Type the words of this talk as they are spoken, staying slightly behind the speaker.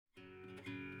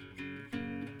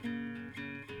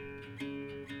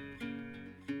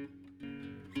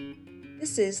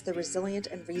This is The Resilient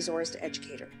and Resourced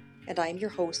Educator, and I'm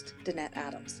your host, Danette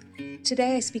Adams.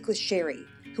 Today I speak with Sherry,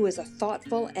 who is a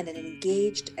thoughtful and an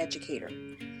engaged educator.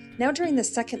 Now during the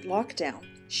second lockdown,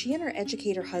 she and her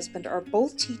educator husband are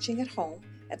both teaching at home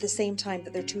at the same time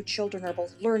that their two children are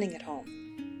both learning at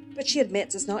home. But she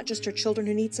admits it's not just her children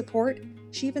who need support,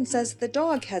 she even says the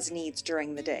dog has needs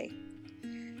during the day.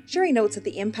 Sherry notes that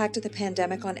the impact of the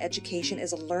pandemic on education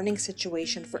is a learning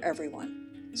situation for everyone.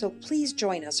 So please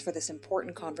join us for this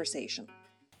important conversation.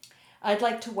 I'd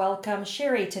like to welcome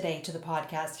Sherry today to the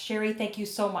podcast. Sherry, thank you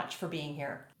so much for being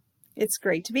here. It's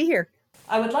great to be here.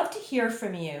 I would love to hear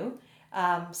from you,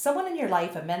 someone in your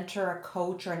life, a mentor, a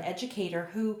coach, or an educator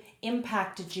who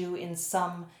impacted you in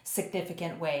some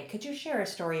significant way. Could you share a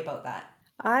story about that?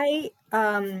 I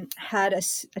had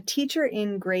a teacher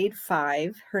in grade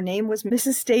 5. Her name was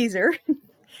Mrs. Stazer,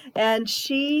 and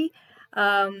she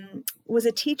was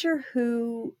a teacher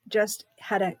who just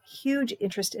had a huge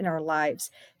interest in our lives.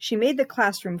 She made the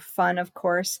classroom fun, of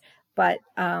course, but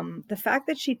the fact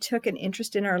that she took an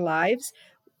interest in our lives,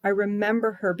 I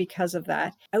remember her because of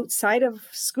that. Outside of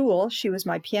school, she was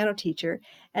my piano teacher.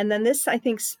 And then this, I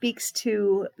think, speaks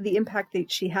to the impact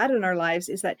that she had in our lives,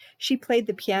 is that she played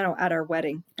the piano at our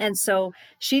wedding. And so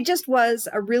she just was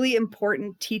a really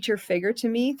important teacher figure to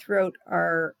me throughout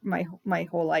my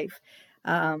whole life.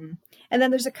 And then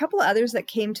there's a couple others that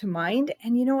came to mind.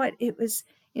 And you know what? It was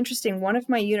interesting. One of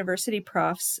my university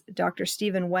profs, Dr.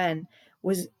 Stephen Wen,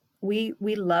 was we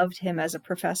loved him as a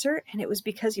professor, and it was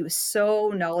because he was so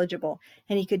knowledgeable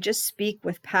and he could just speak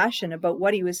with passion about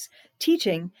what he was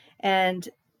teaching. And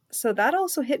so that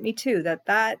also hit me too,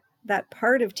 that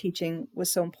part of teaching was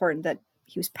so important, that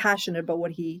he was passionate about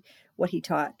what he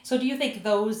taught. So do you think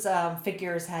those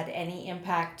figures had any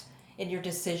impact in your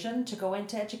decision to go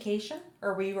into education,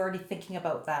 or were you already thinking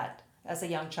about that as a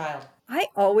young child? I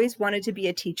always wanted to be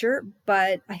a teacher,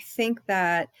 but I think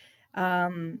that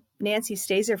Nancy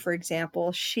Stazer, for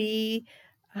example, she,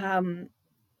 I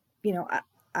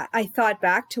thought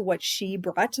back to what she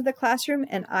brought to the classroom,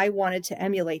 and I wanted to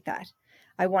emulate that.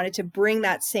 I wanted to bring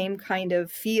that same kind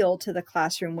of feel to the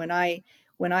classroom when I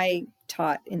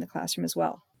taught in the classroom as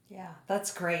well. Yeah,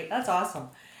 that's great. That's awesome.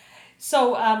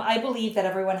 So I believe that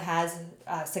everyone has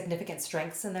significant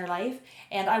strengths in their life,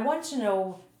 and I want to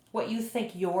know what you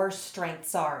think your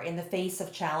strengths are in the face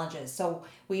of challenges. So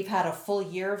we've had a full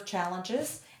year of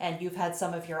challenges, and you've had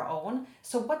some of your own.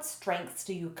 So what strengths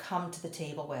do you come to the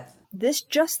table with?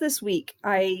 This week,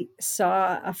 I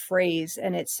saw a phrase,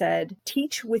 and it said,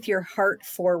 "Teach with your heart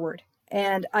forward."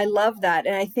 And I love that.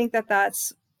 And I think that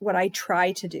that's what I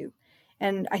try to do.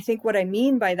 And I think what I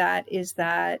mean by that is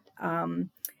that,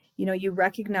 you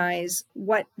recognize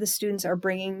what the students are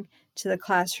bringing to the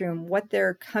classroom, what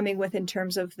they're coming with in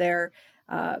terms of their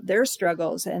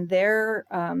struggles and their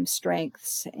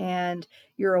strengths, and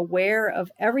you're aware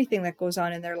of everything that goes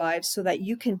on in their lives, so that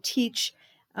you can teach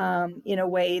in a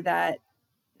way that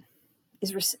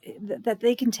that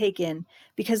they can take in,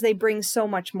 because they bring so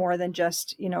much more than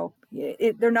just,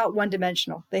 they're not one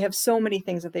dimensional. They have so many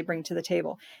things that they bring to the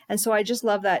table. And so I just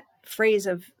love that phrase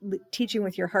of teaching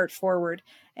with your heart forward.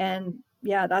 And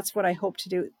yeah, that's what I hope to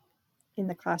do in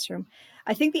the classroom.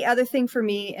 I think the other thing for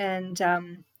me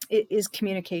it is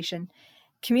communication.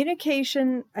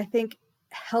 Communication, I think,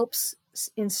 helps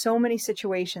in so many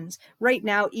situations. Right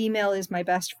now, email is my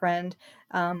best friend.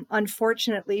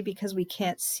 Unfortunately, because we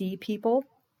can't see people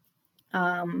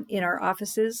in our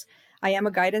offices, I am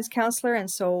a guidance counselor, and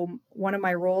so one of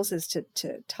my roles is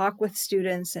to talk with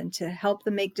students and to help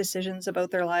them make decisions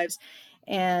about their lives.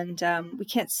 And we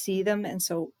can't see them, and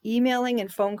so emailing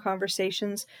and phone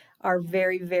conversations are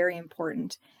very, very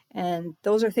important. And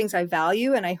those are things I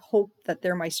value, and I hope that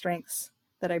they're my strengths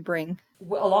that I bring.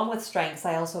 Along with strengths,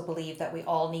 I also believe that we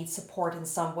all need support in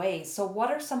some ways. So, what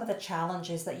are some of the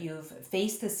challenges that you've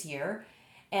faced this year,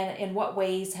 and in what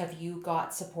ways have you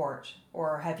got support,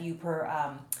 or have you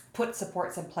put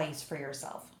supports in place for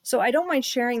yourself? So I don't mind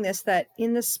sharing this, that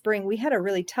in the spring, we had a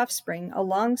really tough spring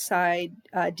alongside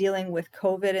dealing with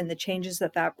COVID and the changes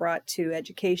that brought to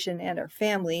education and our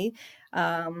family.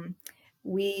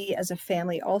 We as a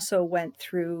family also went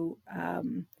through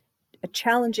a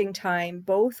challenging time,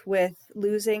 both with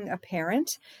losing a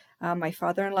parent. My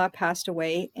father-in-law passed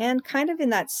away, and kind of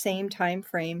in that same time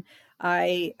frame,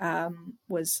 I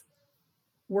was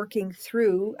working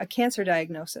through a cancer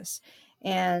diagnosis.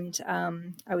 And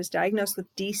I was diagnosed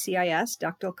with DCIS,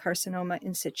 ductal carcinoma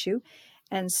in situ.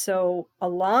 And so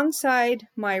alongside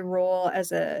my role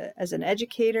as an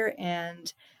educator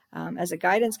and as a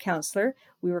guidance counselor,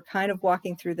 we were kind of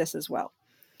walking through this as well.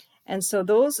 And so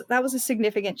that was a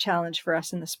significant challenge for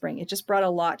us in the spring. It just brought a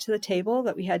lot to the table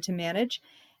that we had to manage.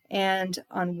 And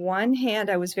on one hand,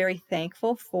 I was very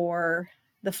thankful for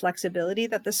the flexibility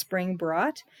that the spring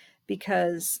brought,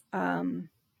 because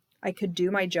I could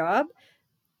do my job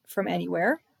from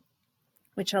anywhere,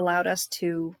 which allowed us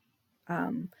to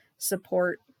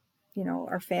support,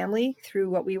 our family through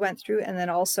what we went through, and then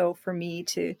also for me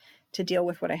to deal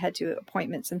with what I had to,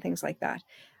 appointments and things like that.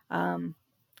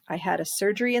 I had a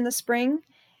surgery in the spring,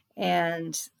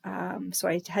 and so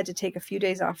I had to take a few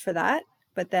days off for that.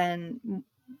 But then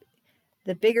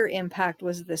the bigger impact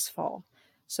was this fall.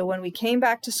 So when we came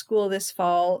back to school this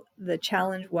fall, the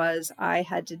challenge was I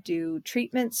had to do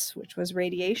treatments, which was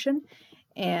radiation,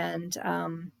 and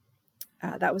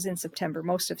that was in September,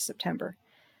 most of September.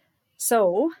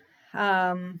 So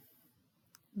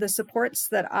the supports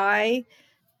that I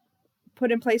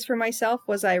put in place for myself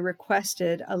was I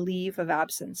requested a leave of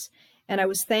absence. And I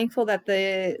was thankful that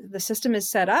the system is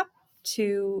set up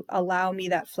to allow me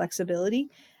that flexibility,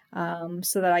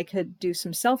 so that I could do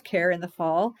some self-care in the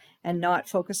fall and not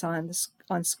focus on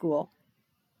school.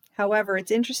 However,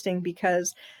 it's interesting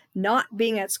because not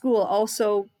being at school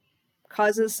also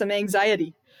causes some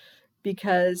anxiety,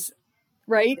 because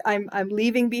right, I'm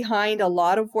leaving behind a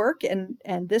lot of work, and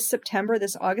this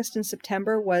August and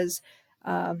September was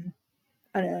an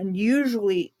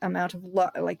unusually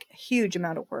huge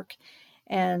amount of work.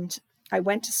 And I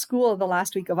went to school the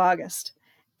last week of August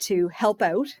to help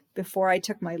out before I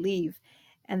took my leave.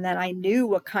 And then I knew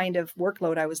what kind of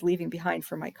workload I was leaving behind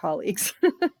for my colleagues.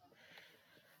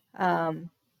 But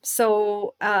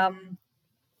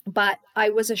I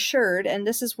was assured, and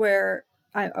this is where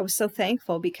I was so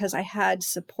thankful, because I had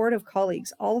supportive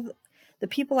colleagues. All of the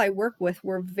people I work with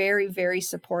were very, very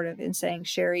supportive in saying,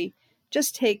 Sherry,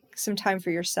 just take some time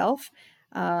for yourself,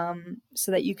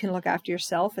 so that you can look after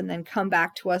yourself and then come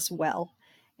back to us well.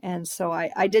 And so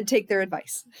I did take their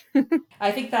advice.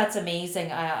 I think that's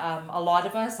amazing. A lot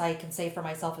of us, I can say for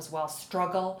myself as well,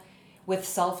 struggle with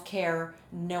self care,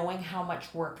 knowing how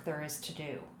much work there is to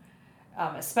do,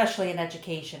 especially in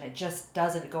education. It just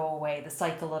doesn't go away. The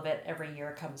cycle of it every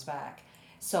year comes back.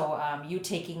 So you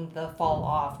taking the fall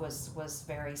off was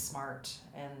very smart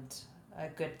and a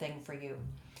good thing for you.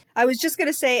 I was just going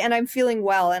to say, and I'm feeling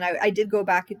well. And I did go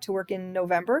back to work in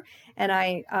November, and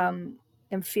I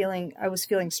was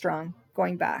feeling strong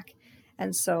going back.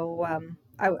 And so,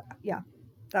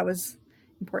 that was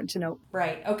important to note.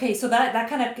 Right. Okay. So that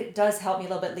kind of does help me a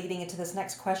little bit leading into this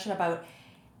next question about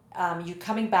you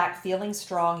coming back feeling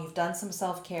strong. You've done some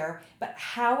self care, but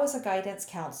how, as a guidance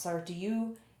counselor, do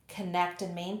you connect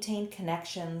and maintain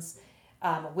connections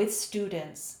with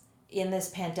students in this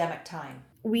pandemic time?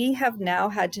 We have now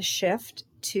had to shift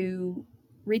to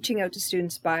reaching out to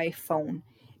students by phone,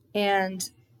 and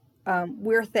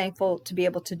we're thankful to be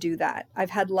able to do that. I've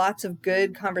had lots of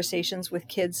good conversations with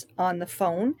kids on the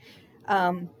phone.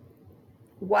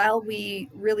 While we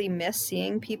really miss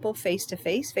seeing people face to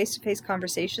face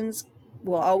conversations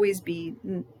will always be,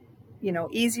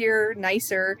 easier,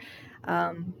 nicer.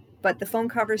 But the phone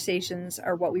conversations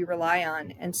are what we rely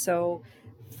on. And so,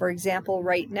 for example,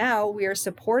 right now we are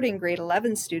supporting grade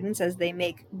 11 students as they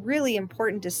make really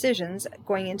important decisions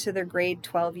going into their grade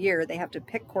 12 year. They have to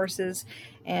pick courses,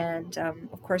 and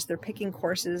of course they're picking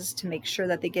courses to make sure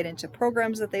that they get into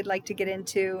programs that they'd like to get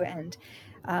into. And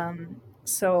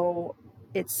so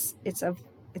it's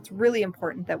really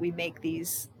important that we make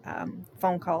these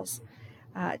phone calls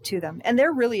to them, and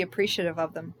they're really appreciative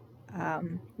of them.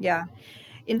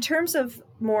 In terms of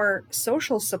more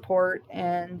social support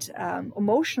and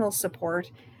emotional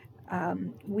support,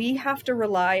 we have to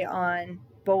rely on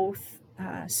both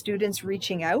students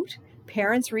reaching out,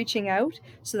 parents reaching out,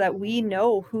 so that we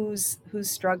know who's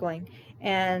struggling.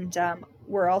 And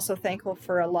we're also thankful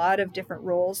for a lot of different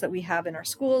roles that we have in our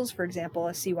schools. For example,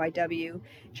 a CYW,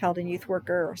 child and youth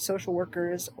worker, or social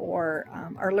workers, or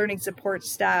our learning support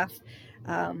staff.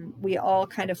 We all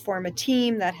kind of form a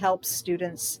team that helps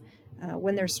students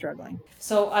when they're struggling.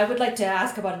 So I would like to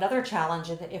ask about another challenge,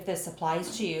 if this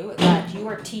applies to you, that you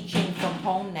are teaching from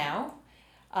home now.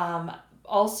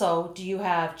 Also, do you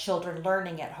have children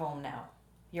learning at home now?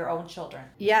 Your own children?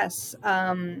 Yes.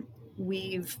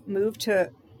 We've moved to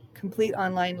complete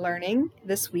online learning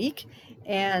this week.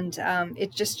 And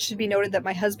it just should be noted that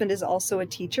my husband is also a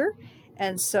teacher.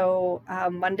 And so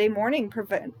Monday morning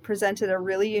presented a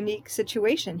really unique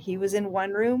situation. He was in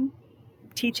one room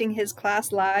teaching his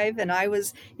class live, and I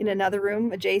was in another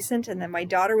room adjacent, and then my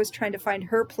daughter was trying to find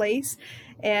her place,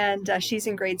 and she's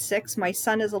in grade 6. My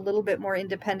son is a little bit more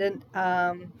independent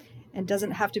and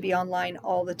doesn't have to be online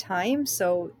all the time,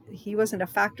 so he wasn't a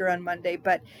factor on Monday.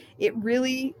 But it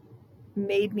really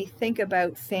made me think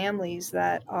about families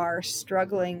that are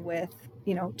struggling with,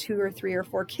 2 or 3 or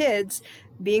 4 kids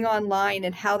being online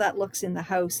and how that looks in the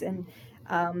house. And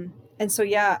so,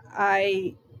 yeah,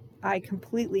 I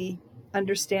completely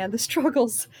understand the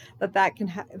struggles that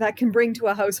can bring to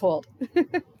a household.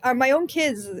 My own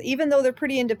kids, even though they're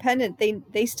pretty independent,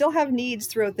 they still have needs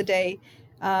throughout the day.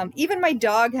 Even my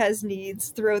dog has needs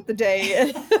throughout the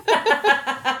day.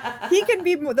 He can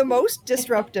be the most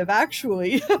disruptive,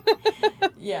 actually.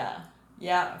 Yeah.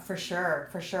 Yeah, for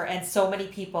sure. And so many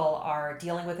people are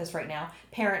dealing with this right now.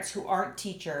 Parents who aren't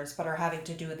teachers but are having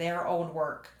to do their own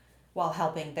work while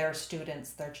helping their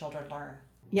students, their children learn.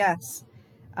 Yes.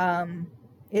 Um,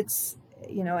 it's,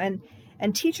 and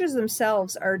teachers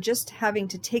themselves are just having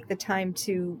to take the time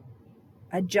to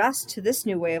adjust to this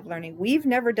new way of learning. We've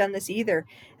never done this either.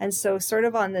 And so, sort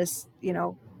of on this,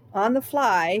 on the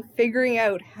fly, figuring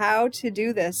out how to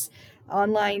do this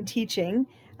online teaching,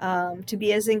 to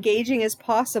be as engaging as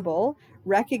possible,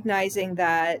 recognizing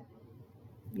that,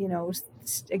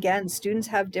 again, students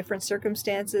have different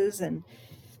circumstances and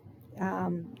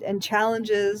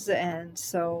challenges. And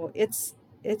so it's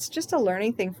just a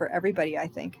learning thing for everybody, I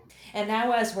think. And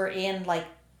now, as we're in like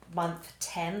month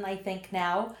 10, I think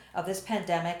now, of this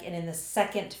pandemic, and in the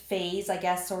second phase, I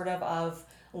guess, sort of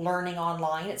learning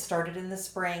online, it started in the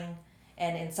spring.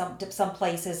 And in some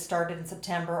places started in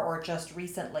September or just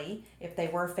recently, if they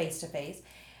were face to face.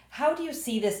 How do you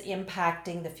see this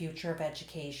impacting the future of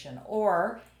education?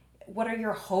 Or what are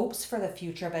your hopes for the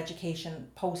future of education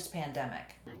post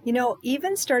pandemic?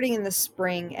 Even starting in the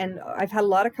spring, and I've had a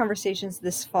lot of conversations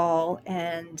this fall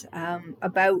and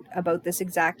about this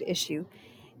exact issue.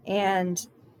 And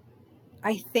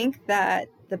I think that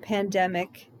the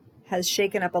pandemic has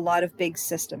shaken up a lot of big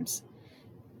systems: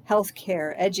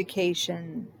 healthcare,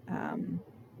 education, you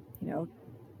know,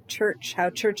 church, how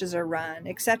churches are run,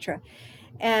 etc.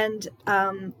 And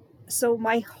so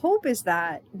my hope is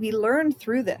that we learn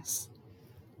through this,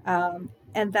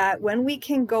 and that when we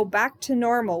can go back to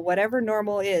normal, whatever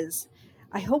normal is,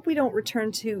 I hope we don't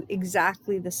return to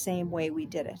exactly the same way we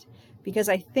did it, because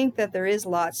I think that there is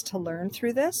lots to learn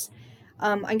through this.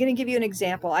 I'm going to give you an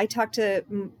example. I talk to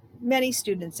many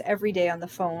students every day on the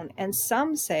phone, and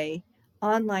some say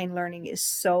online learning is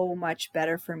so much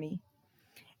better for me.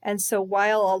 And so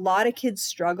while a lot of kids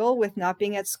struggle with not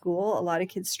being at school, a lot of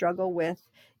kids struggle with,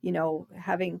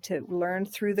 having to learn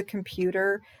through the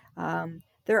computer,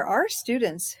 there are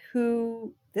students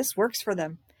who this works for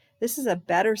them. This is a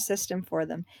better system for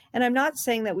them. And I'm not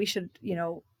saying that we should,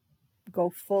 go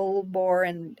full bore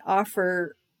and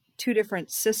offer two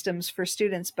different systems for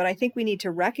students, but I think we need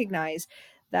to recognize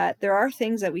that there are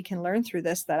things that we can learn through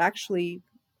this that actually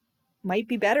might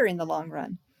be better in the long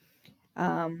run.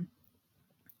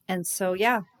 And so,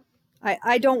 yeah,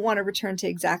 I don't want to return to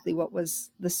exactly what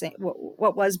was the same,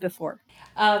 what was before.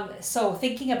 So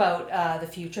thinking about the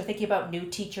future, thinking about new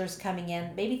teachers coming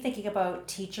in, maybe thinking about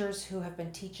teachers who have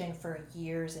been teaching for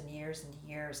years and years and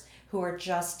years, who are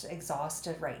just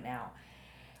exhausted right now.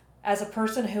 As a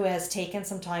person who has taken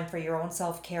some time for your own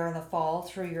self-care in the fall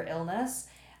through your illness,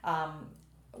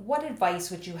 what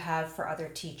advice would you have for other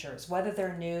teachers, whether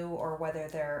they're new or whether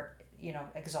they're,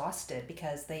 exhausted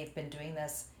because they've been doing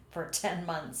this for 10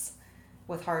 months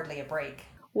with hardly a break?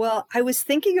 Well, I was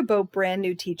thinking about brand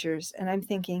new teachers, and I'm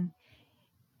thinking,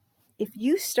 if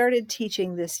you started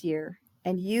teaching this year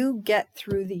and you get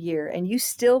through the year and you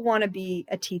still want to be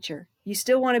a teacher, you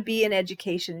still want to be in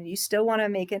education, and you still want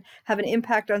to have an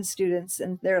impact on students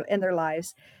and their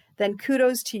lives, then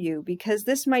kudos to you, because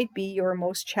this might be your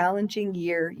most challenging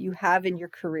year you have in your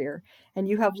career, and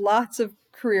you have lots of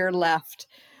career left.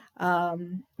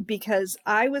 Because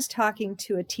I was talking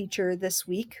to a teacher this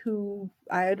week who,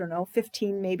 I don't know,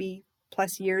 15 maybe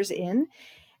plus years in,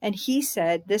 and he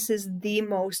said this is the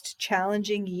most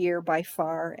challenging year by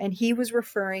far. And he was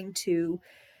referring to,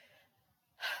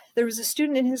 there was a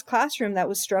student in his classroom that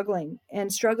was struggling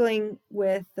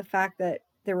with the fact that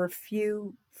there were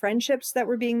few friendships that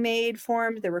were being made,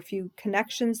 formed, there were few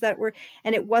connections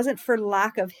and it wasn't for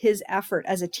lack of his effort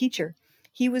as a teacher.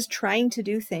 He was trying to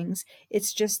do things.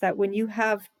 It's just that when you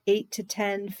have 8 to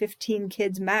 10, 15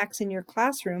 kids max in your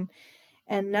classroom,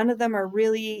 and none of them are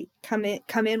really come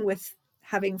in with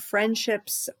having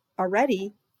friendships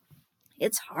already,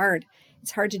 it's hard.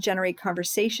 It's hard to generate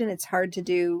conversation. It's hard to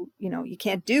do, you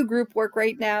can't do group work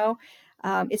right now.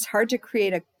 It's hard to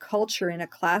create a culture in a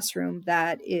classroom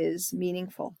that is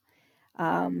meaningful.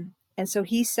 And so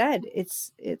he said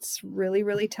it's really,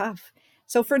 really tough.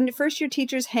 So for first year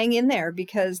teachers, hang in there,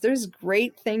 because there's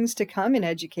great things to come in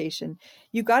education.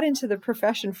 You got into the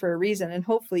profession for a reason, and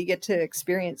hopefully you get to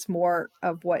experience more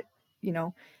of what,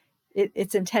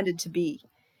 it's intended to be.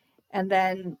 And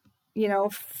then, you know,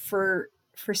 for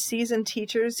seasoned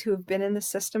teachers who have been in the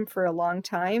system for a long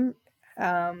time,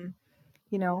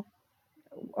 you know,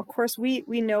 of course we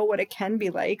know what it can be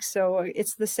like. So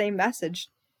it's the same message.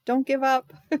 Don't give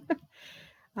up.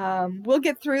 We'll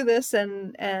get through this,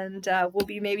 and we'll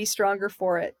be maybe stronger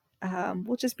for it.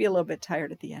 We'll just be a little bit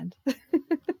tired at the end.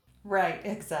 Right,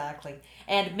 exactly.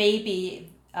 And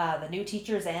maybe the new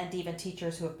teachers and even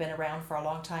teachers who have been around for a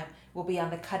long time will be on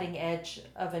the cutting edge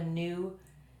of a new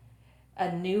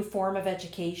form of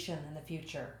education in the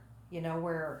future. You know,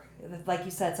 where, like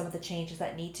you said, some of the changes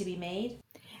that need to be made.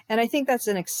 And I think that's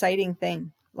an exciting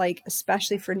thing, like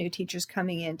especially for new teachers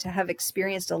coming in, to have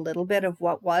experienced a little bit of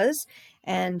what was,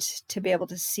 and to be able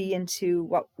to see into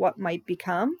what might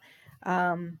become.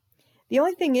 The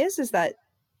only thing is that,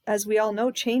 as we all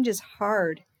know, change is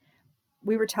hard.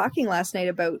 We were talking last night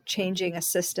about changing a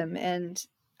system, and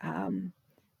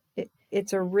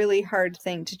it's a really hard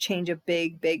thing to change a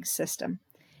big system.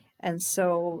 And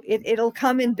so it'll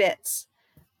come in bits,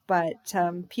 but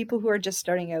people who are just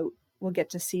starting out will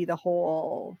get to see the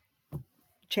whole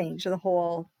change, the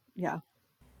whole, yeah,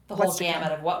 The whole what's to come.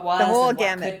 gamut of what The was whole and what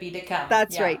gamut. could be to come.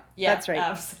 That's Yeah, right. yeah, That's right.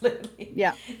 absolutely.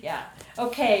 Yeah. Yeah.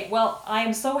 Okay. Well, I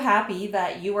am so happy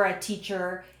that you are a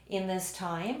teacher in this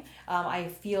time. I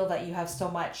feel that you have so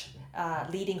much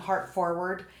leading heart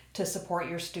forward to support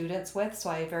your students with. So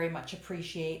I very much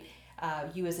appreciate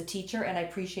you as a teacher, and I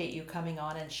appreciate you coming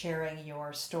on and sharing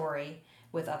your story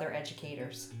with other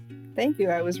educators. Thank you.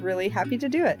 I was really happy to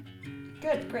do it.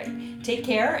 Good, great. Take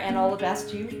care, and all the best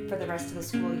to you for the rest of the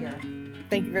school year.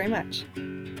 Thank you very much.